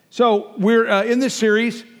So we're in this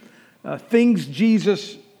series, Things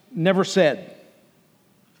Jesus Never Said.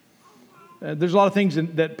 There's a lot of things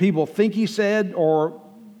that people think he said or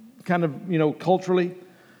kind of, culturally.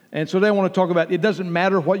 And so they want to talk about it doesn't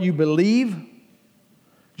matter what you believe,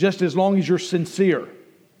 just as long as you're sincere.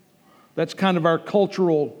 That's kind of our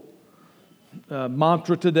cultural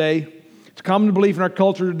mantra today. It's a common belief in our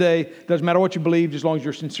culture today. It doesn't matter what you believe, just as long as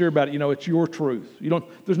you're sincere about it. It's your truth.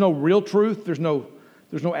 There's no real truth. There's no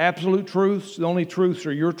absolute truths. The only truths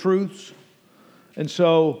are your truths. And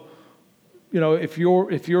so, if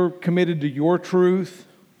you're committed to your truth,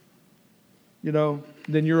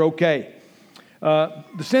 then you're okay.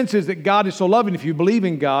 The sense is that God is so loving. If you believe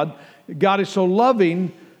in God, God is so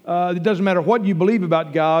loving. It doesn't matter what you believe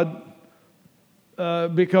about God,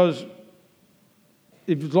 because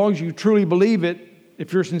as long as you truly believe it,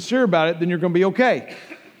 if you're sincere about it, then you're going to be okay.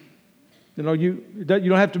 You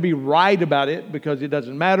don't have to be right about it because it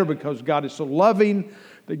doesn't matter, because God is so loving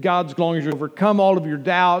that God's, as long as you overcome all of your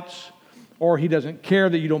doubts, or He doesn't care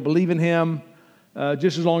that you don't believe in Him,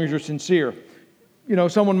 just as long as you're sincere.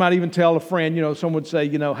 Someone might even tell a friend, someone would say,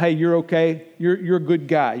 hey, you're okay. You're a good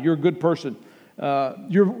guy. You're a good person.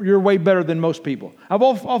 You're way better than most people. I've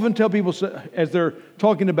often tell people as they're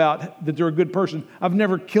talking about that they're a good person, I've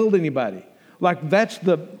never killed anybody. That's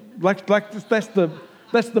the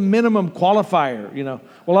minimum qualifier.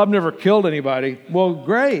 Well, I've never killed anybody. Well,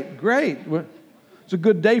 great. It's a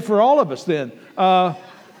good day for all of us then.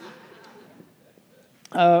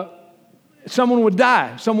 Someone would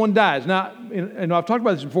die. Someone dies. Now, I've talked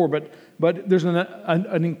about this before, but there's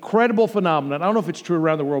an incredible phenomenon. I don't know if it's true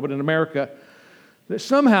around the world, but in America, that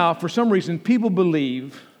somehow, for some reason, people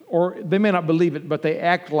believe, or they may not believe it, but they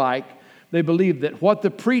act like they believe that what the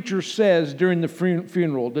preacher says during the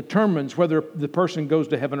funeral determines whether the person goes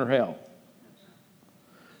to heaven or hell.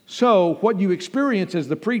 So what you experience as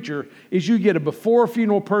the preacher is you get a before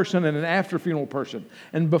funeral person and an after funeral person.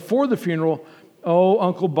 And before the funeral,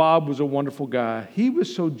 Uncle Bob was a wonderful guy. He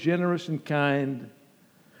was so generous and kind.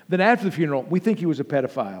 Then after the funeral, we think he was a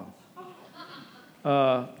pedophile.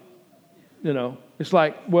 It's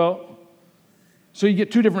like, well, so you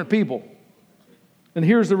get two different people. And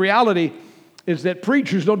here's the reality, is that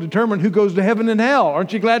preachers don't determine who goes to heaven and hell.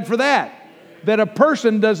 Aren't you glad for that? That a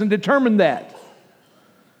person doesn't determine that.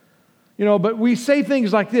 But we say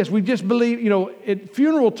things like this. We just believe, at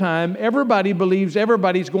funeral time, everybody believes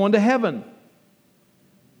everybody's going to heaven.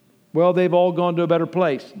 Well, they've all gone to a better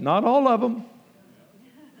place. Not all of them.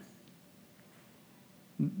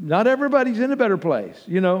 Not everybody's in a better place,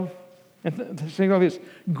 And think like this.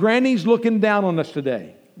 Granny's looking down on us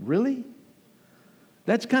today. Really?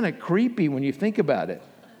 That's kind of creepy when you think about it.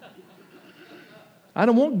 I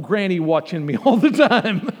don't want Granny watching me all the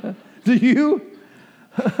time. Do you?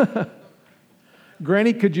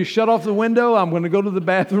 Granny, could you shut off the window? I'm going to go to the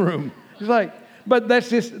bathroom. It's like, but that's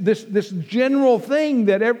just this general thing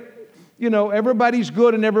that everybody's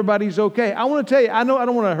good and everybody's okay. I want to tell you, I know I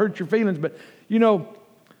don't want to hurt your feelings, but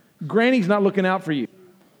Granny's not looking out for you.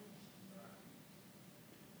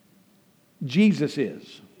 Jesus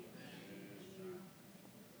is.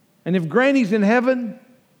 And if Granny's in heaven,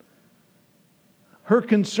 her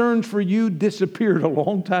concerns for you disappeared a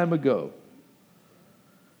long time ago.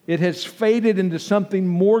 It has faded into something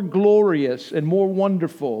more glorious and more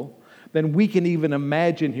wonderful than we can even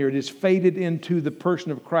imagine here. It is faded into the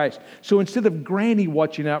person of Christ. So instead of Granny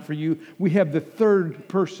watching out for you, we have the third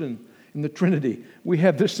person in the Trinity. We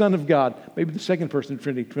have the Son of God, maybe the second person in the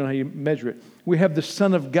Trinity, depending on how you measure it. We have the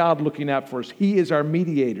Son of God looking out for us. He is our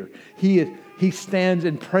mediator. He stands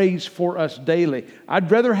and prays for us daily. I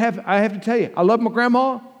have to tell you, I love my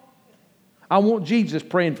grandma. I want Jesus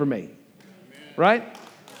praying for me. Amen. Right?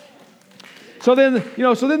 So then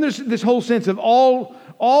there's this whole sense of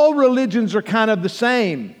all religions are kind of the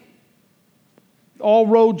same. All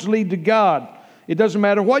roads lead to God. It doesn't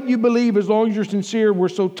matter what you believe as long as you're sincere. We're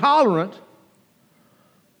so tolerant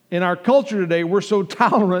in our culture today. We're so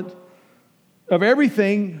tolerant of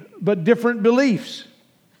everything but different beliefs.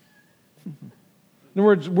 In other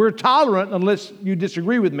words, we're tolerant unless you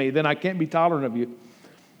disagree with me. Then I can't be tolerant of you.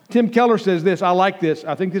 Tim Keller says this. I like this.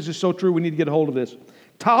 I think this is so true. We need to get a hold of this.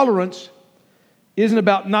 Tolerance isn't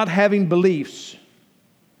about not having beliefs.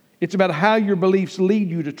 It's about how your beliefs lead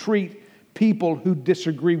you to treat people who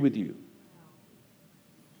disagree with you.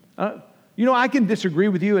 I can disagree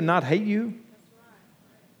with you and not hate you.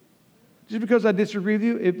 Just because I disagree with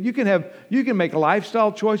you, if you can make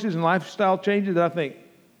lifestyle choices and lifestyle changes that I think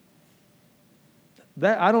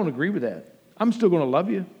that I don't agree with that. I'm still going to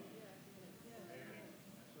love you.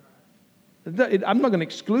 I'm not going to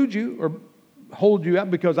exclude you or hold you up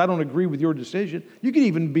because I don't agree with your decision. You can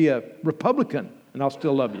even be a Republican and I'll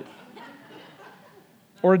still love you.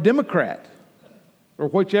 Or a Democrat. Or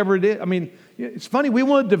whichever it is. I mean, it's funny, we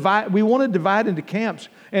want to divide into camps.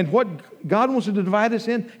 And what God wants to divide us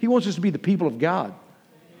in, He wants us to be the people of God.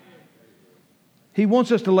 He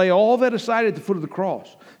wants us to lay all that aside at the foot of the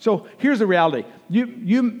cross. So here's the reality.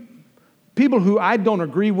 You people who I don't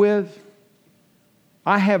agree with,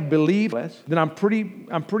 I have belief, then I'm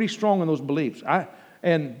pretty strong in those beliefs. But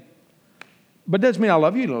it doesn't mean I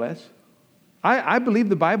love you any less. I believe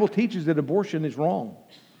the Bible teaches that abortion is wrong.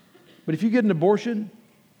 But if you get an abortion,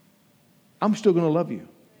 I'm still going to love you.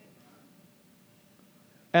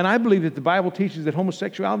 And I believe that the Bible teaches that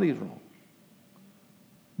homosexuality is wrong.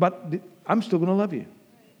 But I'm still going to love you.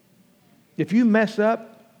 If you mess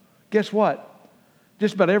up, guess what?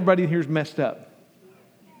 Just about everybody in here is messed up.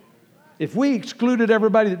 If we excluded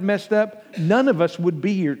everybody that messed up, none of us would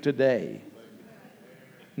be here today.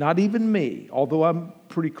 Not even me, although I'm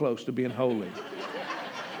pretty close to being holy.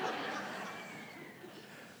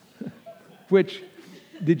 Which,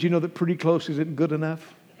 did you know that pretty close isn't good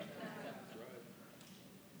enough?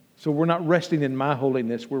 So we're not resting in my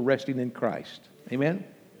holiness, we're resting in Christ. Amen?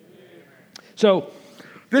 So,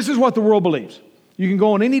 this is what the world believes. You can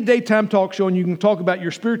go on any daytime talk show and you can talk about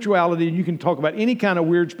your spirituality and you can talk about any kind of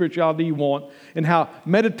weird spirituality you want and how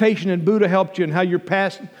meditation and Buddha helped you and how in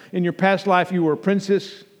your past life you were a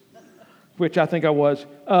princess, which I think I was.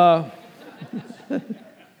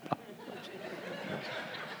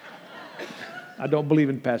 I don't believe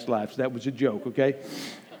in past lives. That was a joke, okay?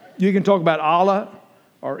 You can talk about Allah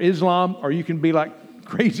or Islam, or you can be like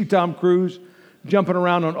crazy Tom Cruise, jumping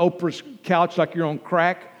around on Oprah's couch like you're on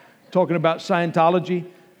crack, talking about Scientology,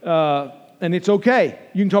 and it's okay.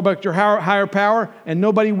 You can talk about your higher power, and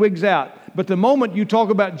nobody wigs out. But the moment you talk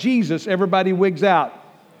about Jesus, everybody wigs out.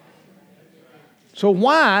 So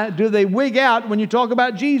why do they wig out when you talk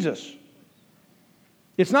about Jesus?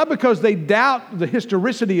 It's not because they doubt the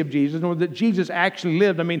historicity of Jesus or that Jesus actually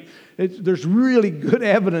lived. I mean, there's really good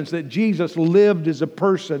evidence that Jesus lived as a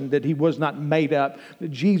person, that He was not made up,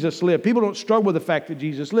 that Jesus lived. People don't struggle with the fact that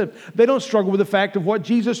Jesus lived. They don't struggle with the fact of what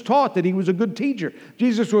Jesus taught, that He was a good teacher.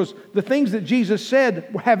 The things that Jesus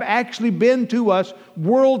said have actually been to us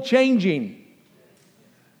world-changing.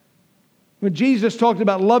 When Jesus talked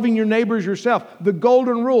about loving your neighbors yourself, the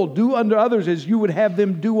golden rule, do unto others as you would have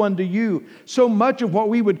them do unto you. So much of what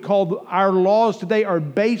we would call our laws today are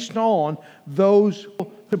based on those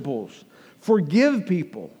principles. Forgive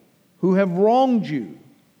people who have wronged you.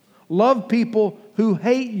 Love people who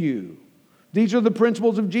hate you. These are the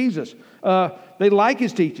principles of Jesus. They like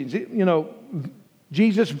His teachings.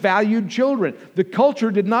 Jesus valued children. The culture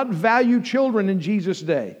did not value children in Jesus'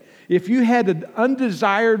 day. If you had an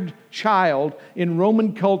undesired child in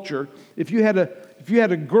Roman culture, if you had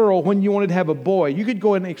a girl when you wanted to have a boy, you could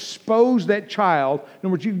go and expose that child. In other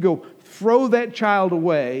words, you could go throw that child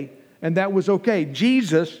away, and that was okay.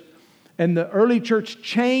 Jesus and the early church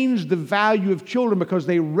changed the value of children because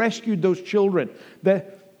they rescued those children.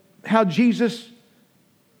 How Jesus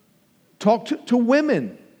talked to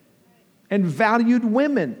women and valued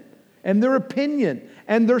women and their opinion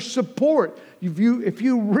and their support. If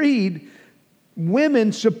you read,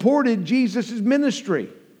 women supported Jesus' ministry.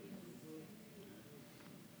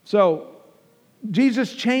 So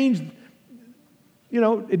Jesus changed,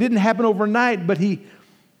 it didn't happen overnight, but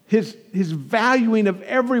his valuing of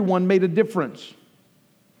everyone made a difference.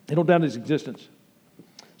 They don't doubt His existence.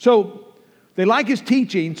 So they like His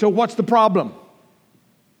teaching, so what's the problem?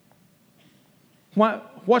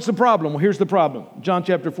 What's the problem? Well, here's the problem. John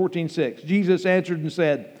chapter 14:6. Jesus answered and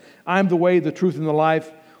said, I am the way, the truth, and the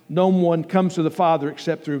life. No one comes to the Father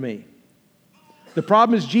except through me. The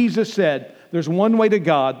problem is Jesus said, there's one way to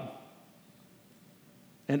God,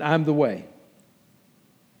 and I'm the way.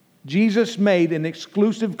 Jesus made an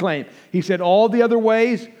exclusive claim. He said all the other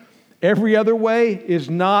ways, every other way is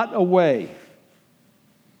not a way.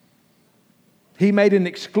 He made an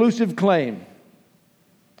exclusive claim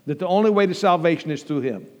that the only way to salvation is through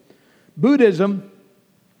Him. Buddhism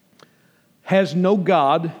has no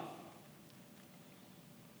God.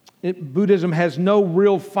 Buddhism has no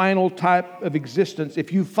real final type of existence.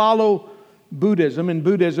 If you follow Buddhism, in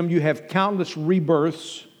Buddhism you have countless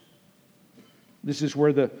rebirths. This is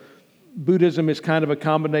where the Buddhism is kind of a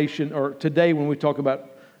combination, or today when we talk about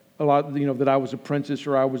a lot, that I was a princess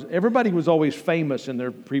or everybody was always famous in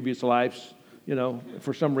their previous lives,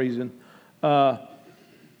 for some reason.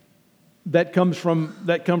 That comes from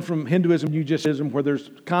Hinduism, Judaism, where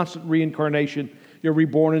there's constant reincarnation. You're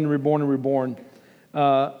reborn and reborn and reborn.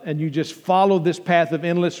 And you just follow this path of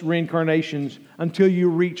endless reincarnations until you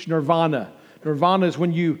reach nirvana. Nirvana is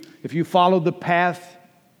if you follow the path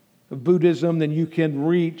of Buddhism, then you can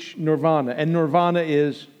reach nirvana. And nirvana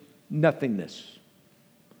is nothingness.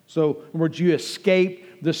 So, in other words, you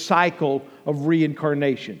escape the cycle of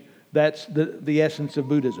reincarnation. That's the essence of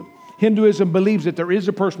Buddhism. Hinduism believes that there is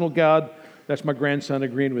a personal God. That's my grandson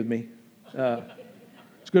agreeing with me.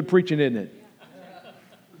 It's good preaching, isn't it?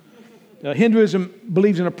 Hinduism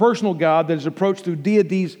believes in a personal God that is approached through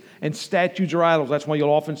deities and statues or idols. That's why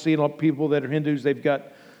you'll often see a lot of people that are Hindus,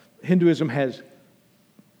 Hinduism has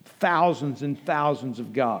thousands and thousands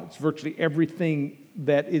of gods. Virtually everything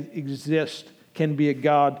that exists can be a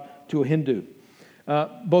god to a Hindu.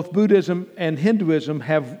 Both Buddhism and Hinduism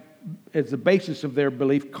have as the basis of their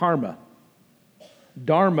belief karma.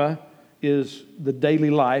 Dharma is the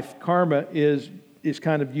daily life. Karma is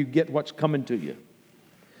kind of you get what's coming to you.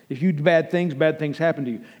 If you do bad things happen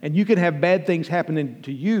to you. And you can have bad things happening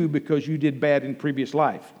to you because you did bad in previous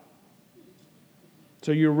life.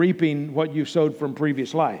 So you're reaping what you sowed from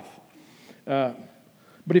previous life.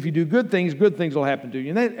 But if you do good things will happen to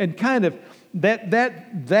you. And kind of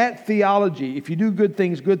that theology, if you do good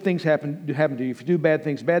things happen to you. If you do bad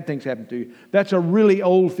things happen to you. That's a really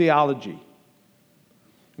old theology.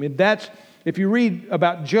 I mean, if you read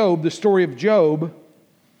about Job, the story of Job,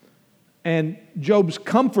 and Job's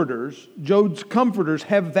comforters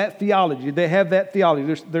have that theology. They have that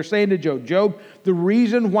theology. They're saying to Job, the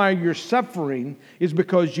reason why you're suffering is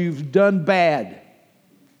because you've done bad.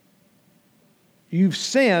 You've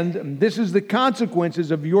sinned, and this is the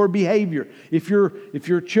consequences of your behavior. If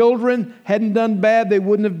your children hadn't done bad, they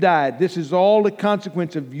wouldn't have died. This is all the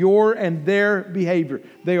consequence of your and their behavior.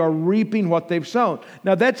 They are reaping what they've sown.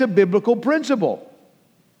 Now, that's a biblical principle.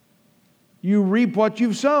 You reap what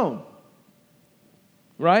you've sown.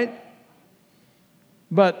 Right?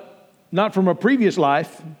 But not from a previous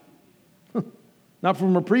life. Not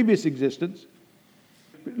from a previous existence.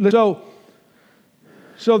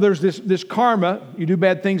 So there's this karma. You do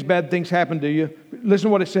bad things happen to you. Listen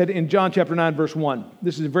to what it said in John chapter 9, verse 1.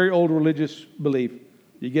 This is a very old religious belief.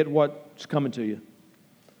 You get what's coming to you.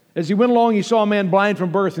 As he went along, he saw a man blind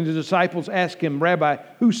from birth, and his disciples asked him, Rabbi,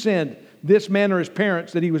 who sinned, this man or his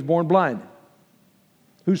parents, that he was born blind?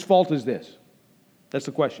 Whose fault is this? That's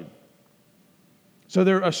the question. So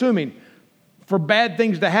they're assuming for bad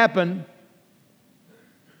things to happen,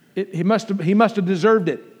 he must have deserved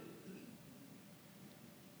it.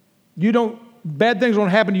 Bad things don't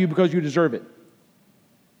happen to you because you deserve it.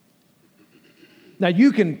 Now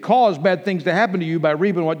you can cause bad things to happen to you by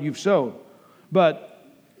reaping what you've sown, but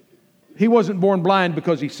he wasn't born blind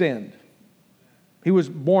because he sinned. He was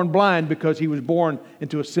born blind because he was born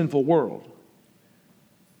into a sinful world.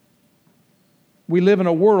 We live in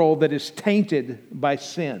a world that is tainted by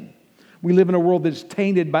sin. We live in a world that is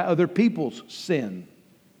tainted by other people's sin.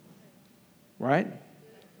 Right?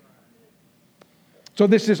 So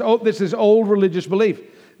this is old religious belief.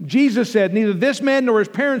 Jesus said, neither this man nor his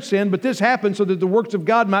parents sinned, but this happened so that the works of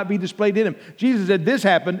God might be displayed in him. Jesus said this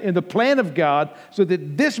happened in the plan of God so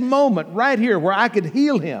that this moment right here where I could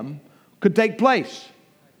heal him could take place.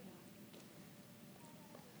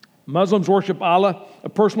 Muslims worship Allah, a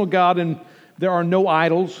personal God, and there are no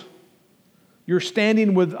idols. Your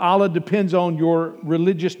standing with Allah depends on your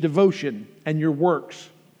religious devotion and your works.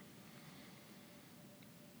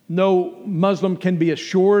 No Muslim can be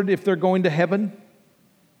assured if they're going to heaven.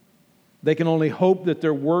 They can only hope that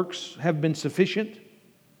their works have been sufficient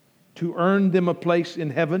to earn them a place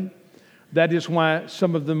in heaven. That is why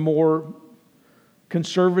some of the more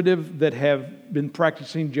conservative that have been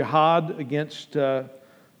practicing jihad against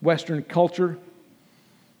Western culture,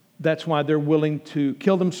 that's why they're willing to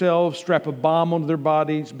kill themselves, strap a bomb onto their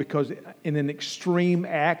bodies, because in an extreme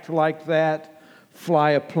act like that,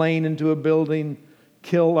 fly a plane into a building,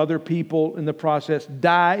 kill other people in the process,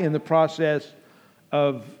 die in the process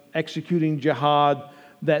of executing jihad,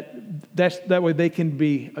 that way they can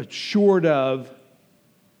be assured of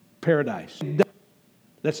paradise.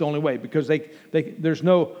 That's the only way, because there's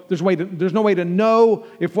no way to know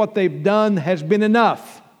if what they've done has been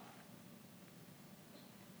enough.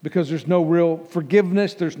 Because there's no real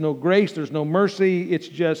forgiveness, there's no grace, there's no mercy. It's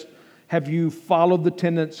just, have you followed the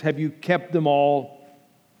tenets? Have you kept them all?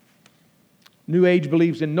 New Age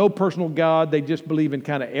believes in no personal God. They just believe in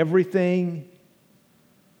kind of everything.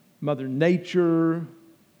 Mother Nature,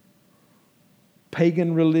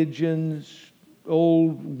 pagan religions,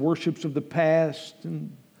 old worships of the past,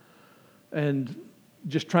 and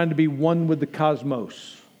just trying to be one with the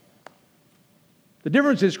cosmos. The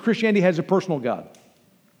difference is Christianity has a personal God.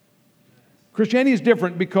 Christianity is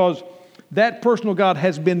different because that personal God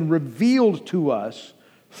has been revealed to us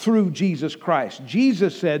through Jesus Christ.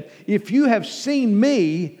 Jesus said, if you have seen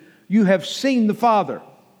me, you have seen the Father.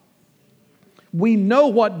 We know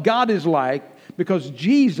what God is like because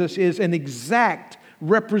Jesus is an exact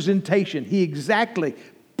representation. He exactly,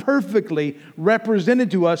 perfectly represented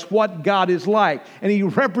to us what God is like. And He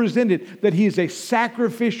represented that He is a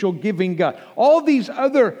sacrificial giving God. All these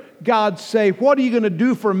other gods say, what are you going to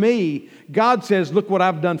do for me? God says, look what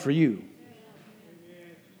I've done for you.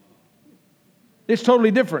 It's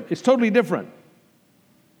totally different. It's totally different.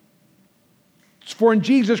 For in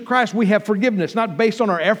Jesus Christ we have forgiveness, not based on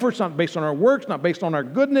our efforts, not based on our works, not based on our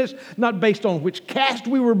goodness, not based on which caste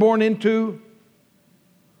we were born into.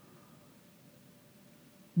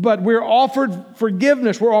 But we're offered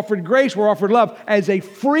forgiveness, we're offered grace, we're offered love as a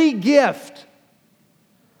free gift,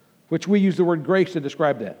 which we use the word grace to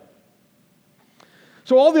describe that.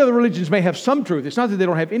 So all the other religions may have some truth. It's not that they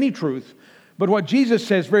don't have any truth, but what Jesus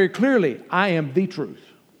says very clearly, I am the truth.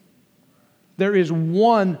 There is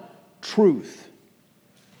one truth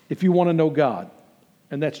if you want to know God,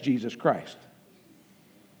 and that's Jesus Christ.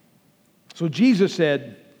 So Jesus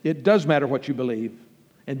said, it does matter what you believe,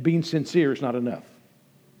 and being sincere is not enough.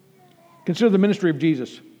 Consider the ministry of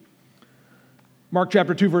Jesus. Mark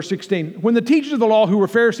chapter 2, verse 16. When the teachers of the law who were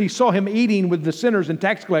Pharisees saw him eating with the sinners and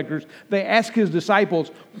tax collectors, they asked his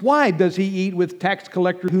disciples, why does he eat with tax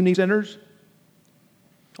collectors who need sinners?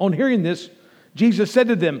 On hearing this, Jesus said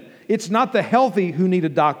to them, it's not the healthy who need a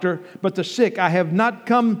doctor, but the sick. I have not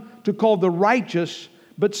come to call the righteous,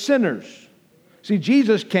 but sinners. See,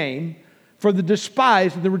 Jesus came for the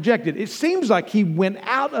despised and the rejected. It seems like he went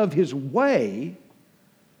out of his way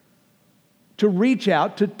to reach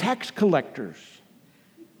out to tax collectors.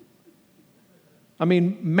 I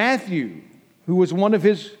mean, Matthew, who was one of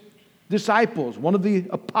his disciples, one of the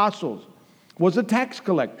apostles, was a tax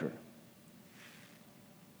collector.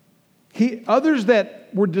 Others that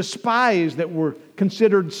were despised, that were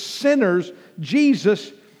considered sinners,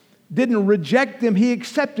 Jesus didn't reject them, he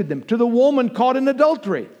accepted them. To the woman caught in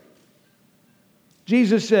adultery,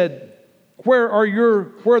 Jesus said, where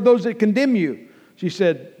are those that condemn you? She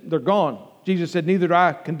said, they're gone. Jesus said, neither do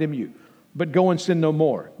I condemn you, but go and sin no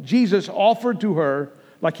more. Jesus offered to her,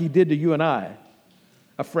 like he did to you and I,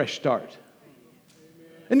 a fresh start.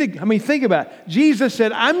 And think about it. Jesus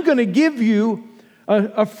said, I'm going to give you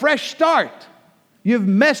a fresh start. You've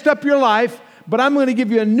messed up your life, but I'm going to give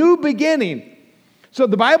you a new beginning. So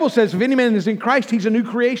the Bible says, if any man is in Christ, he's a new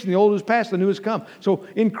creation. The old is past, the new has come. So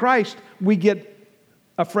in Christ, we get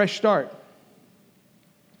a fresh start.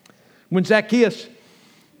 When Zacchaeus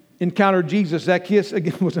encountered Jesus, Zacchaeus,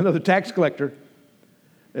 again, was another tax collector.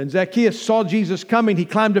 And Zacchaeus saw Jesus coming. He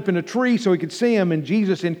climbed up in a tree so he could see him. And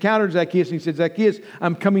Jesus encountered Zacchaeus and he said, Zacchaeus,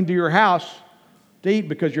 I'm coming to your house to eat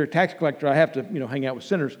because you're a tax collector. I have to, hang out with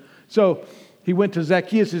sinners. So he went to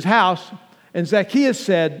Zacchaeus' house, and Zacchaeus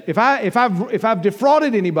said, if I've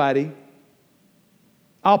defrauded anybody,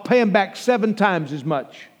 I'll pay him back 7 times as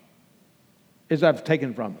much as I've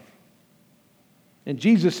taken from him. And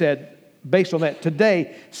Jesus said, based on that,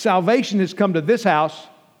 today salvation has come to this house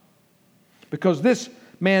because this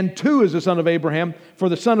man too is the son of Abraham. For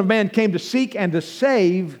the Son of Man came to seek and to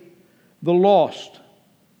save the lost.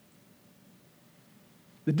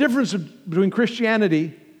 The difference between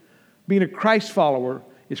Christianity, being a Christ follower,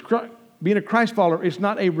 is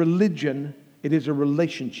not a religion, it is a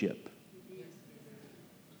relationship.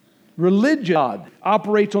 Religion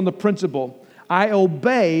operates on the principle, I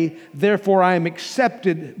obey, therefore I am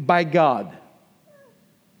accepted by God.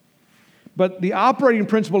 But the operating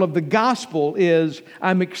principle of the gospel is,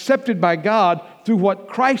 I'm accepted by God through what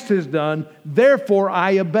Christ has done, therefore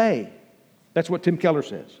I obey. That's what Tim Keller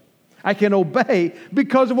says. I can obey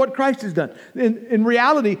because of what Christ has done. In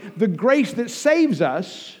reality, the grace that saves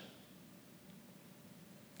us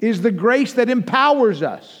is the grace that empowers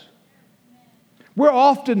us. We're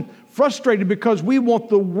often frustrated because we want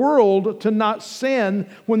the world to not sin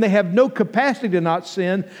when they have no capacity to not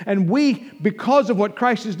sin. And we, because of what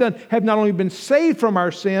Christ has done, have not only been saved from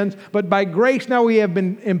our sins, but by grace now we have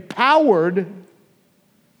been empowered.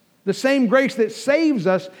 The same grace that saves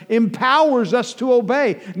us empowers us to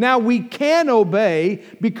obey. Now we can obey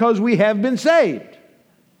because we have been saved.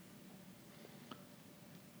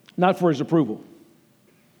 Not for His approval.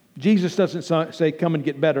 Jesus doesn't say, come and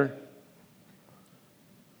get better.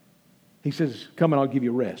 He says, come and I'll give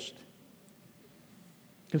you rest.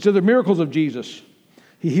 Consider the miracles of Jesus.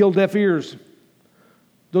 He healed deaf ears.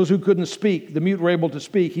 Those who couldn't speak, the mute were able to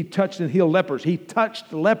speak. He touched and healed lepers. He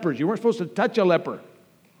touched lepers. You weren't supposed to touch a leper.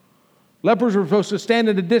 Lepers were supposed to stand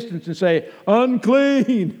at a distance and say,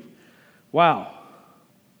 unclean. Wow.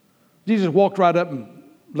 Jesus walked right up and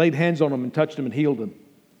laid hands on them and touched them and healed them.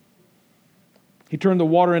 He turned the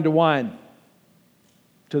water into wine,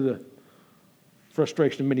 to the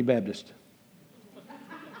frustration of many Baptists.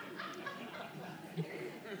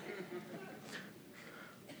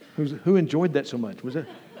 Who enjoyed that so much? Was it?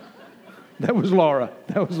 That was Laura.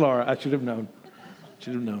 That was Laura. I should have known.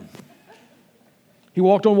 Should have known. He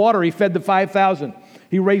walked on water. He fed the 5,000.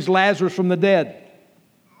 He raised Lazarus from the dead.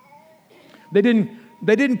 They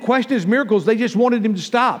didn't question his miracles. They just wanted him to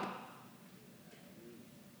stop.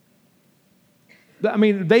 I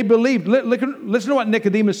mean, they believed. Listen to what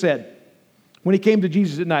Nicodemus said when he came to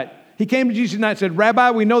Jesus at night. He came to Jesus at night and said,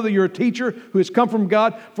 Rabbi, we know that you're a teacher who has come from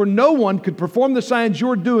God, for no one could perform the signs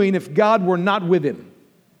you're doing if God were not with him.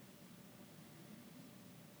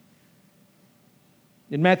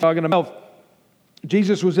 In Matthew 12,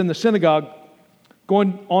 Jesus was in the synagogue,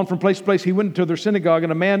 going on from place to place. He went into their synagogue,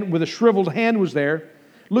 and a man with a shriveled hand was there.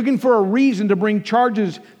 Looking for a reason to bring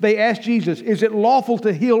charges, they asked Jesus, is it lawful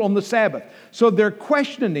to heal on the Sabbath? So they're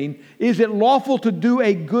questioning, is it lawful to do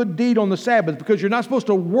a good deed on the Sabbath? Because you're not supposed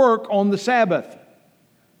to work on the Sabbath.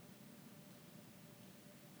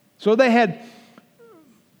 So they had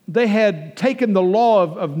taken the law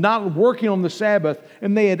of not working on the Sabbath,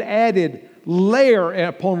 and they had added layer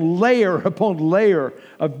upon layer upon layer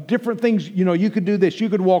of different things. You know, you could do this. You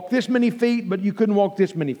could walk this many feet, but you couldn't walk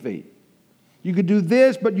this many feet. You could do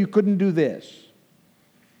this, but you couldn't do this.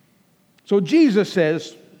 So Jesus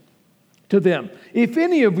says to them, if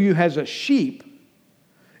any of you has a sheep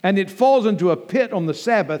and it falls into a pit on the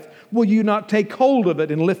Sabbath, will you not take hold of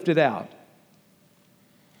it and lift it out?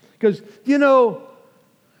 Because, you know,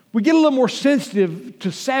 we get a little more sensitive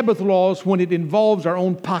to Sabbath laws when it involves our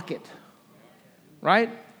own pocket.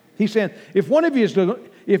 Right? He's saying, if one of you is to,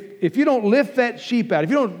 if you don't lift that sheep out,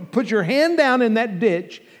 if you don't put your hand down in that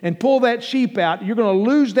ditch and pull that sheep out, you're going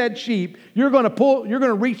to lose that sheep. You're going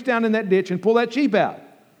to reach down in that ditch and pull that sheep out,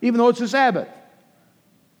 even though it's a Sabbath.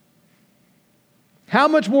 How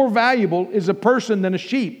much more valuable is a person than a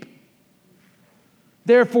sheep?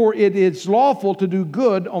 Therefore, it is lawful to do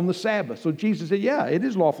good on the Sabbath. So Jesus said, yeah, it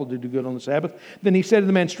is lawful to do good on the Sabbath. Then he said to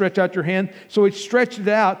the man, stretch out your hand. So he stretched it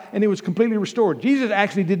out, and it was completely restored. Jesus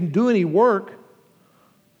actually didn't do any work.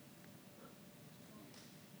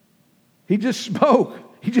 He just spoke.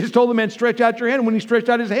 He just told the man, stretch out your hand. And when he stretched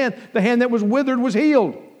out his hand, the hand that was withered was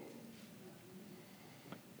healed.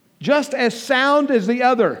 Just as sound as the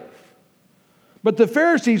other. But the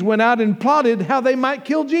Pharisees went out and plotted how they might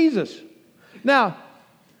kill Jesus. Now,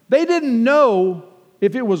 they didn't know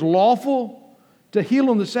if it was lawful to heal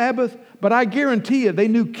on the Sabbath, but I guarantee you they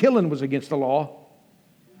knew killing was against the law.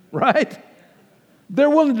 Right? They're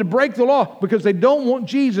willing to break the law because they don't want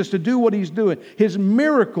Jesus to do what he's doing. His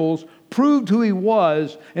miracles proved who he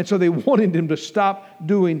was, and so they wanted him to stop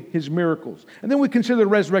doing his miracles. And then we consider the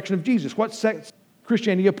resurrection of Jesus. What sets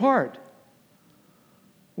Christianity apart?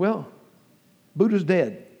 Well, Buddha's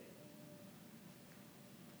dead.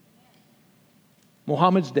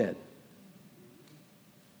 Muhammad's dead.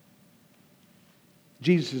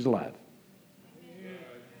 Jesus is alive.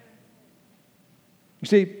 You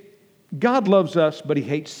see, God loves us, but he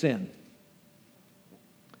hates sin.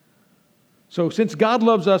 So since God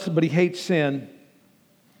loves us, but he hates sin,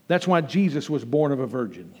 that's why Jesus was born of a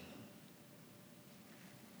virgin.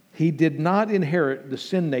 He did not inherit the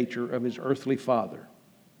sin nature of his earthly father,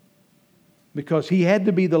 because he had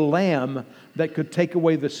to be the lamb that could take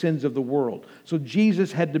away the sins of the world. So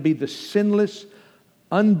Jesus had to be the sinless,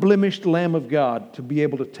 unblemished Lamb of God to be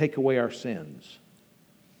able to take away our sins.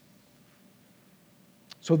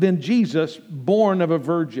 So then Jesus, born of a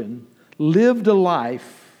virgin, lived a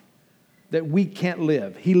life that we can't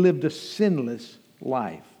live. He lived a sinless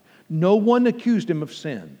life. No one accused him of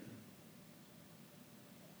sin.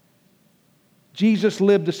 Jesus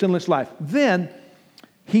lived a sinless life. Then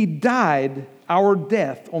he died our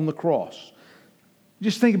death on the cross.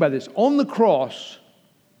 Just think about this. On the cross,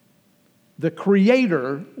 the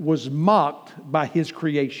Creator was mocked by his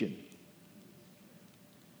creation.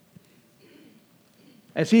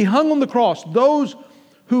 As he hung on the cross, those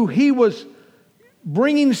who he was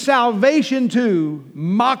bringing salvation to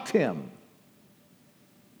mocked him.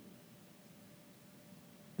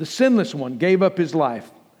 The sinless one gave up his life.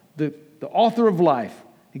 The author of life,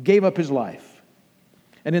 he gave up his life.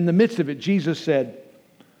 And in the midst of it, Jesus said,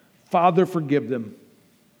 Father, forgive them.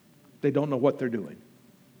 They don't know what they're doing.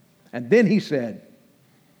 And then he said,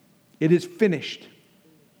 it is finished.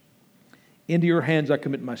 Into your hands I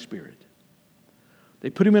commit my spirit.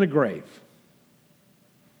 They put him in a grave.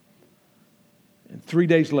 And 3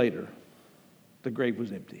 days later, the grave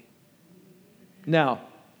was empty. Now,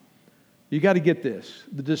 you got to get this.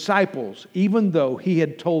 The disciples, even though he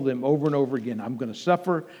had told them over and over again, I'm going to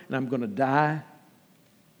suffer and I'm going to die,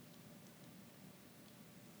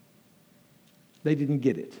 They didn't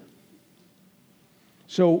get it.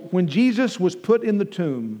 So when Jesus was put in the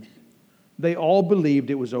tomb, they all believed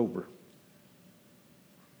it was over.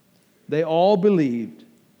 They all believed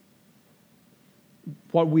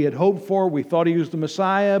what we had hoped for. We thought he was the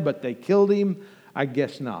Messiah, but they killed him. I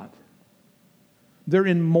guess not. They're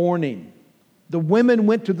in mourning. The women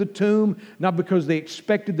went to the tomb not because they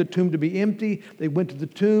expected the tomb to be empty. They went to the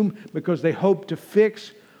tomb because they hoped to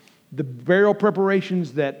fix the burial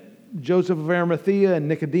preparations that Joseph of Arimathea and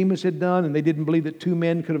Nicodemus had done, and they didn't believe that two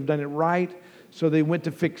men could have done it right, so they went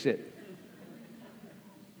to fix it.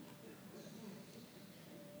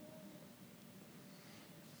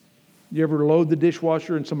 You ever load the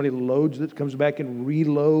dishwasher and somebody loads it, comes back and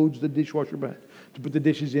reloads the dishwasher back to put the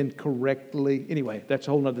dishes in correctly? Anyway, that's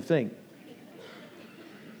a whole other thing.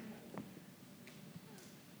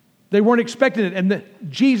 They weren't expecting it, and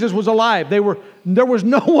Jesus was alive. There was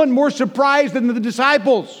no one more surprised than the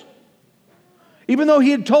disciples. Even though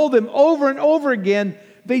he had told them over and over again,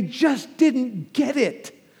 they just didn't get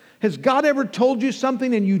it. Has God ever told you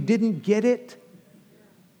something and you didn't get it?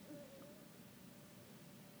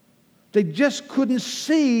 They just couldn't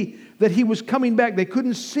see that he was coming back. They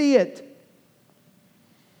couldn't see it.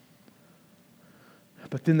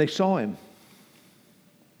 But then they saw him.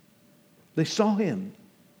 They saw him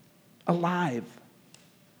alive.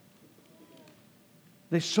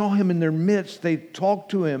 They saw him in their midst. They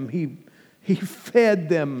talked to him. He fed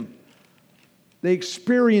them. They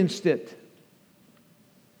experienced it.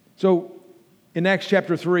 So in Acts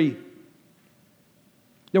chapter 3,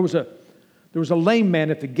 there was a lame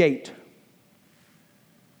man at the gate.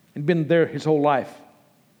 And been there his whole life.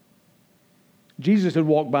 Jesus had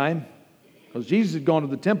walked by him. Because Jesus had gone to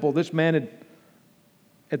the temple. This man had,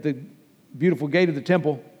 at the beautiful gate of the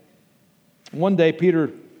temple, one day Peter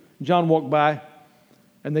and John walked by,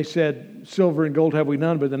 and they said, "Silver and gold have we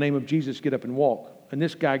none, but in the name of Jesus, get up and walk." And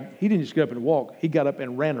this guy, he didn't just get up and walk. He got up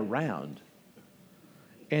and ran around.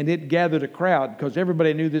 And it gathered a crowd because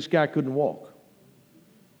everybody knew this guy couldn't walk.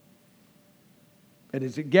 And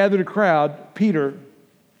as it gathered a crowd, Peter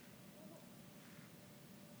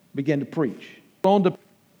began to preach. While the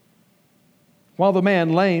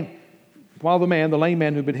lame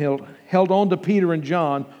man who'd been held on to Peter and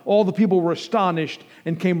John, all the people were astonished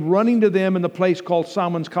and came running to them in the place called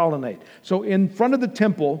Solomon's Colonnade. So in front of the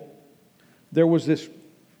temple, there was this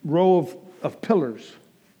row of pillars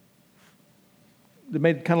that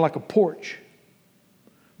made kind of like a porch.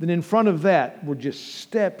 Then in front of that were just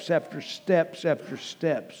steps after steps after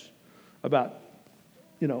steps, about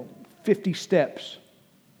 50 steps.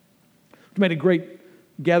 It made a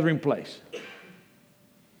great gathering place.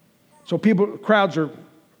 So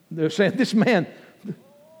they're saying, this man,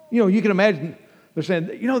 you can imagine, they're saying,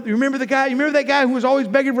 you remember the guy? You remember that guy who was always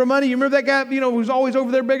begging for money? You remember that guy, who was always over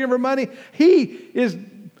there begging for money? He is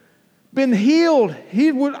been healed.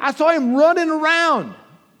 I saw him running around.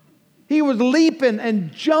 He was leaping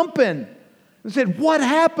and jumping. They said, "What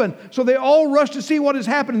happened?" So they all rushed to see what has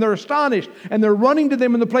happened, and they're astonished. And they're running to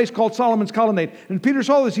them in the place called Solomon's Colonnade. And Peter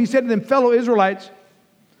saw this. He said to them, "Fellow Israelites,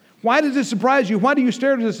 why does this surprise you? Why do you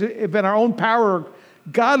stare at us if in our own power or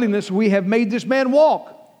godliness we have made this man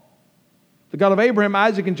walk? The God of Abraham,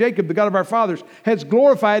 Isaac, and Jacob, the God of our fathers, has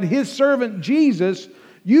glorified his servant Jesus.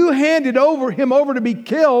 You handed him over to be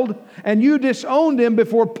killed, and you disowned him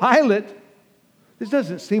before Pilate." This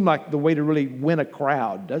doesn't seem like the way to really win a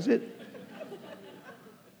crowd, does it?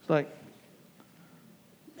 It's like,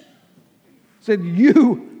 said,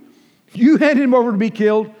 you handed him over to be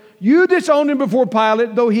killed. You disowned him before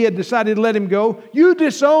Pilate, though he had decided to let him go. You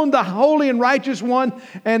disowned the holy and righteous one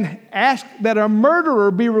and asked that a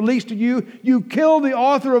murderer be released to you. You killed the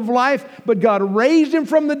author of life, but God raised him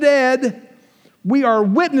from the dead. We are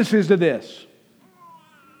witnesses to this.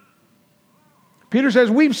 Peter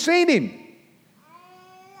says, we've seen him.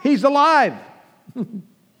 He's alive. The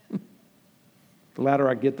louder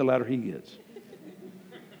I get, the louder he gets.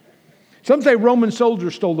 Some say Roman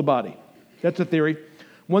soldiers stole the body. That's a theory.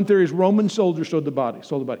 One theory is Roman soldiers stole the body.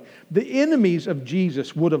 The enemies of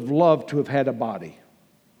Jesus would have loved to have had a body.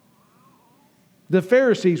 The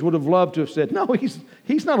Pharisees would have loved to have said, "No,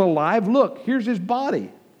 he's not alive. Look, here's his body."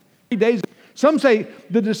 3 days. Some say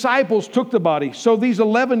the disciples took the body. So these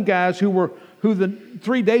 11 guys who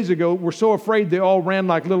 3 days ago were so afraid they all ran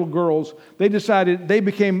like little girls, they decided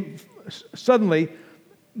suddenly,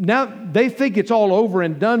 now they think it's all over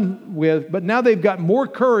and done with, but now they've got more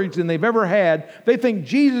courage than they've ever had. They think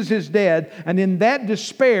Jesus is dead, and in that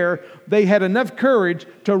despair, they had enough courage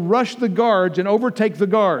to rush the guards and overtake the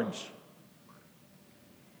guards.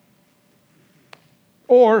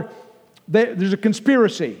 Or there's a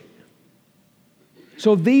conspiracy.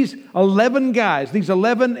 So these 11 guys, these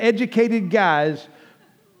 11 educated guys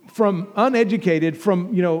from uneducated,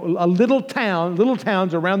 from, a little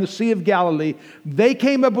towns around the Sea of Galilee, they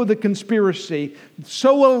came up with a conspiracy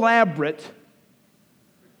so elaborate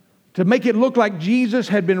to make it look like Jesus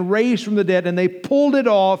had been raised from the dead, and they pulled it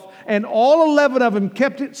off, and all 11 of them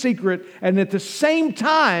kept it secret. And at the same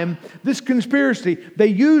time, this conspiracy, they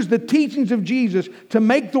used the teachings of Jesus to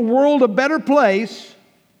make the world a better place,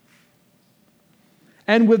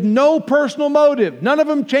 and with no personal motive. None of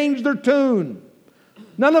them changed their tune.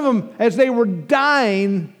 None of them, as they were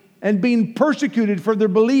dying and being persecuted for their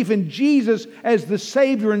belief in Jesus as the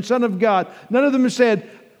Savior and Son of God, none of them said,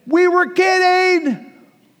 "We were kidding."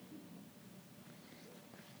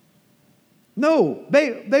 No,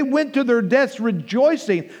 they went to their deaths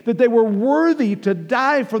rejoicing that they were worthy to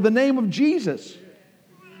die for the name of Jesus,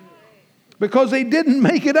 because they didn't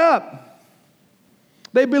make it up.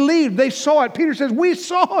 They believed, they saw it. Peter says, "We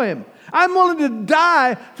saw him. I'm willing to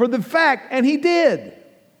die for the fact," and he did.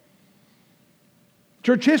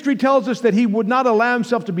 Church history tells us that he would not allow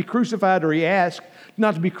himself to be crucified, or he asked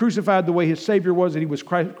not to be crucified the way his Savior was, that he was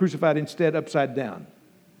crucified instead upside down.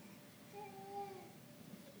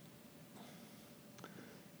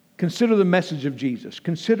 Consider the message of Jesus.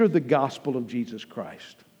 Consider the gospel of Jesus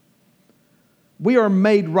Christ. We are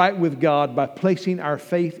made right with God by placing our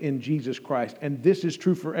faith in Jesus Christ. And this is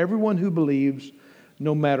true for everyone who believes,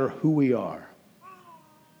 no matter who we are.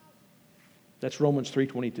 That's Romans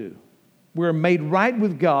 3:22. We're made right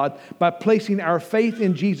with God by placing our faith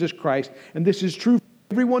in Jesus Christ. And this is true for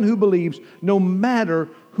everyone who believes, no matter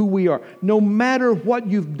who we are. No matter what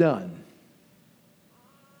you've done.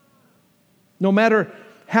 No matter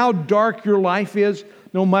how dark your life is,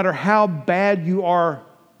 no matter how bad you are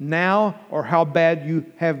now or how bad you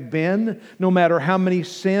have been, no matter how many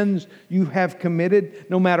sins you have committed,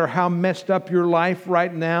 no matter how messed up your life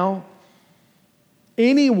right now,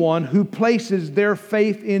 anyone who places their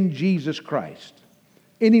faith in Jesus Christ,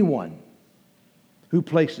 anyone who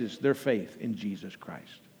places their faith in Jesus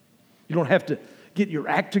Christ. You don't have to get your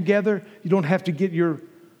act together. You don't have to get your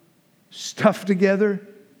stuff together.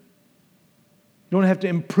 You don't have to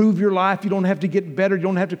improve your life. You don't have to get better. You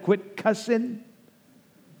don't have to quit cussing.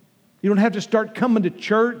 You don't have to start coming to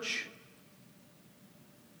church.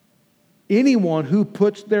 Anyone who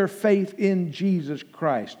puts their faith in Jesus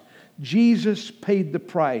Christ. Jesus paid the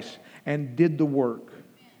price and did the work.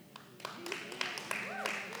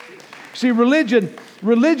 See,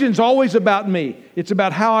 religion's always about me. It's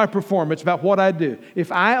about how I perform. It's about what I do.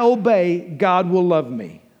 If I obey, God will love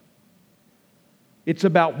me. It's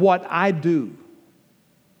about what I do.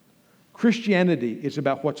 Christianity is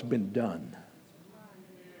about what's been done.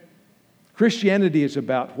 Christianity is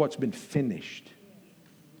about what's been finished.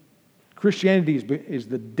 Christianity is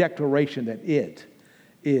the declaration that it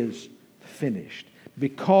is finished.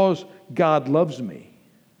 Because God loves me,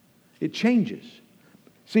 it changes.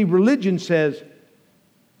 See, religion says,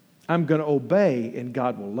 I'm going to obey and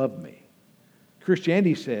God will love me.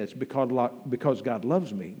 Christianity says, because God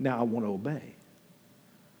loves me, now I want to obey.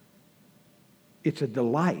 It's a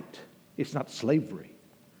delight. It's not slavery.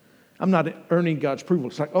 I'm not earning God's approval.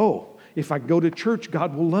 It's like, if I go to church,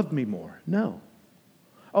 God will love me more. No.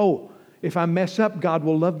 If I mess up, God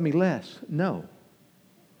will love me less. No.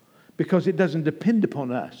 Because it doesn't depend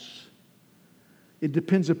upon us. It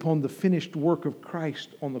depends upon the finished work of Christ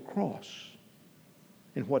on the cross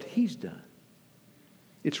and what He's done.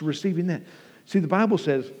 It's receiving that. See, the Bible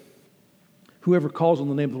says, whoever calls on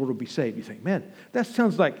the name of the Lord will be saved. You think, man, that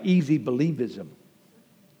sounds like easy believism.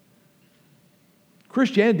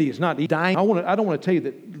 Christianity is not easy. I don't want to tell you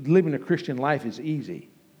that living a Christian life is easy.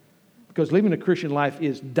 Because living a Christian life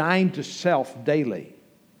is dying to self daily.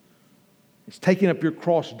 It's taking up your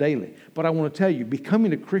cross daily. But I want to tell you,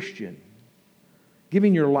 becoming a Christian,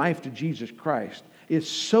 giving your life to Jesus Christ, is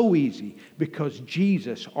so easy because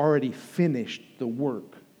Jesus already finished the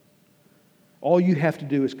work. All you have to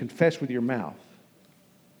do is confess with your mouth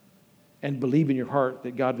and believe in your heart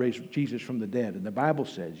that God raised Jesus from the dead. And the Bible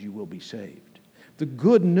says you will be saved. The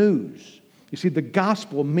good news, you see, the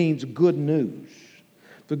gospel means good news.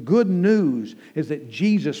 The good news is that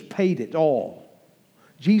Jesus paid it all.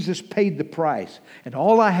 Jesus paid the price. And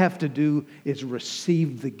all I have to do is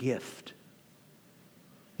receive the gift.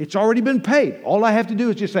 It's already been paid. All I have to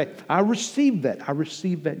do is just say, I receive that. I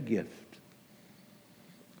receive that gift.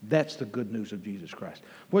 That's the good news of Jesus Christ.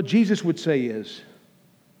 What Jesus would say is,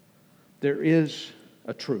 there is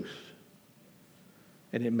a truth.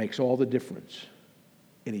 And it makes all the difference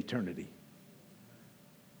in eternity.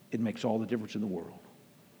 It makes all the difference in the world.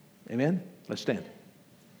 Amen? Let's stand.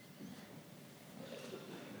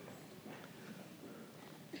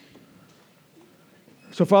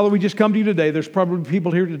 So, Father, we just come to you today. There's probably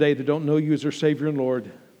people here today that don't know you as their Savior and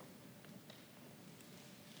Lord.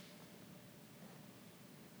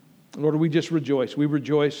 Lord, we just rejoice. We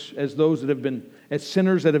rejoice as those that have been, as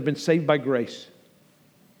sinners that have been saved by grace,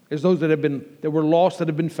 as those that were lost that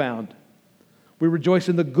have been found. We rejoice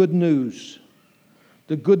in the good news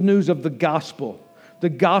of the gospel. The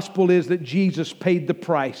gospel is that Jesus paid the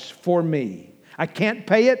price for me. I can't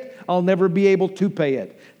pay it. I'll never be able to pay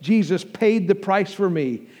it. Jesus paid the price for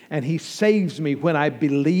me, and He saves me when I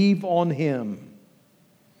believe on Him.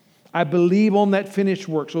 I believe on that finished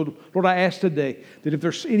work. So, Lord, I ask today that if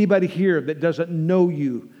there's anybody here that doesn't know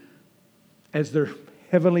you as their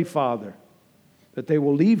Heavenly Father, that they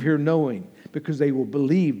will leave here knowing, because they will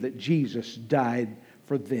believe that Jesus died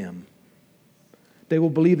for them. They will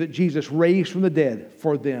believe that Jesus raised from the dead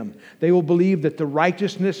for them. They will believe that the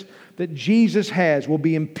righteousness that Jesus has will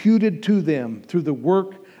be imputed to them through the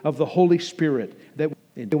work of the Holy Spirit, that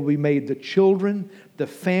they will be made the children, the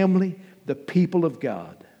family, the people of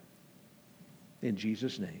God. In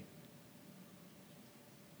Jesus' name.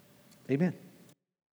 Amen.